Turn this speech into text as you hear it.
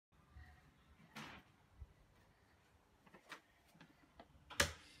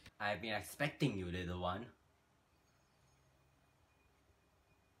I've been expecting you, little one.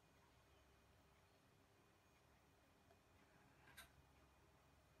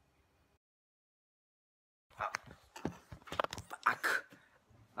 Fuck.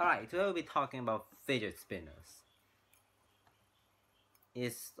 Alright, today we'll be talking about fidget spinners.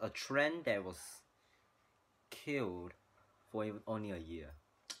 It's a trend that was killed for only a year.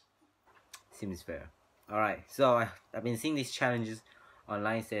 Seems fair. Alright, so I've been seeing these challenges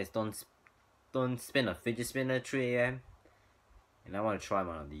online. Says don't spin a fidget spinner at 3 AM, and I want to try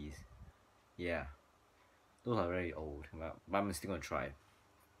one of these. Yeah, those are very old, but I'm still gonna try it.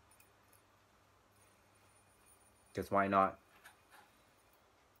 Cause why not?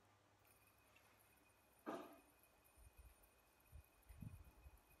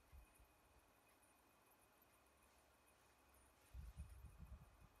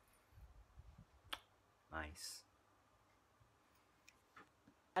 Nice.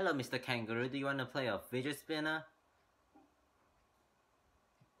 Hello, Mr. Kangaroo. Do you want to play a fidget spinner?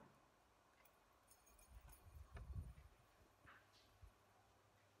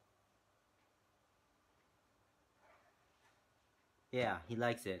 Yeah, he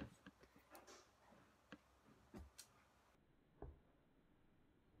likes it.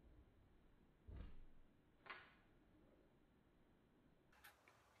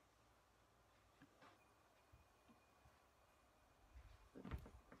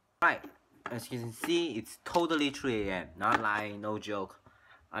 Right, as you can see, it's totally 3 AM. Not lying, no joke.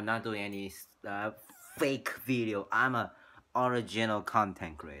 I'm not doing any fake video. I'm a original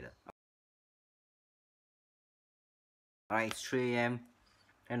content creator. Alright, it's 3 AM.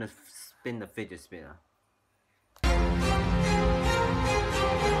 I'm gonna spin the fidget spinner. I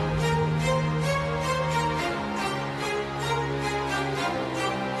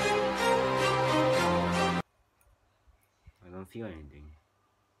don't feel anything.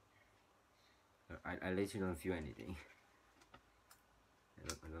 I literally don't feel anything. I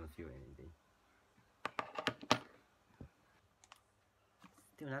don't feel anything.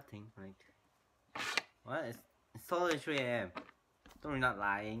 Still nothing. Like, what? It's totally 3 AM. Don't not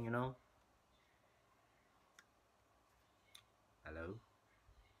lying, you know. Hello.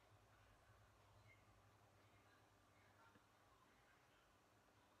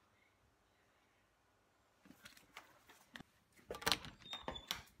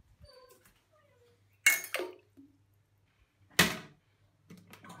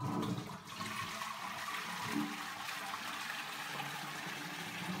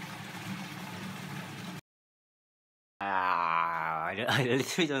 I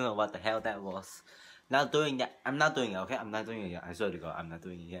literally don't know what the hell that was. Not doing that. I'm not doing it, okay? I'm not doing it yet. I swear to God, I'm not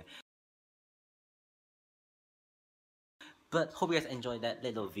doing it yet. But hope you guys enjoyed that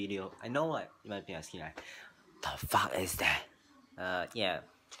little video. I know what you might be asking, like, the fuck is that? Yeah,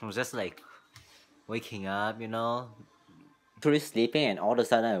 I was just like waking up, you know, pretty sleeping, and all of a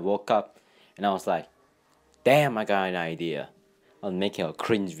sudden I woke up and I was like, damn, I got an idea. I'm making a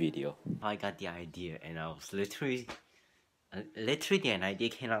cringe video. I got the idea, and I was literally an idea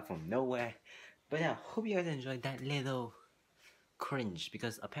came out from nowhere. But yeah, hope you guys enjoyed that little cringe,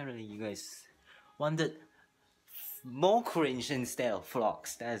 because apparently you guys wanted more cringe instead of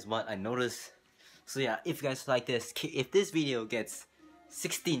vlogs. That is what I noticed. So yeah, if you guys like this, if this video gets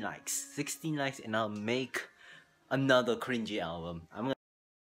 16 likes, and I'll make another cringy album. I'm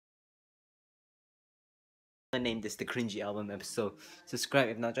gonna name this the Cringe Album episode. Subscribe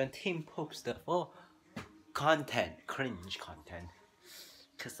if not, join Team Poster for content, cringe content.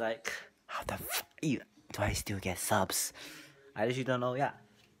 Cause like, how the fuck do I still get subs? I actually don't know. Yeah,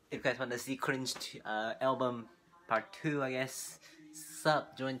 if you guys want to see Cringe album part 2, I guess,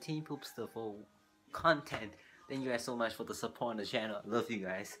 join Team Poopster for content. Thank you guys so much for the support on the channel. Love you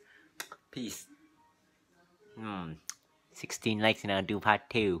guys. Peace. 16 likes and I'll do part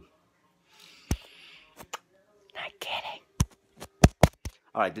 2. Not kidding.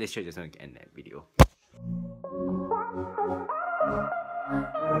 Alright, let's just end that video.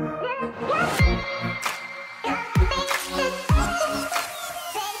 Yeah.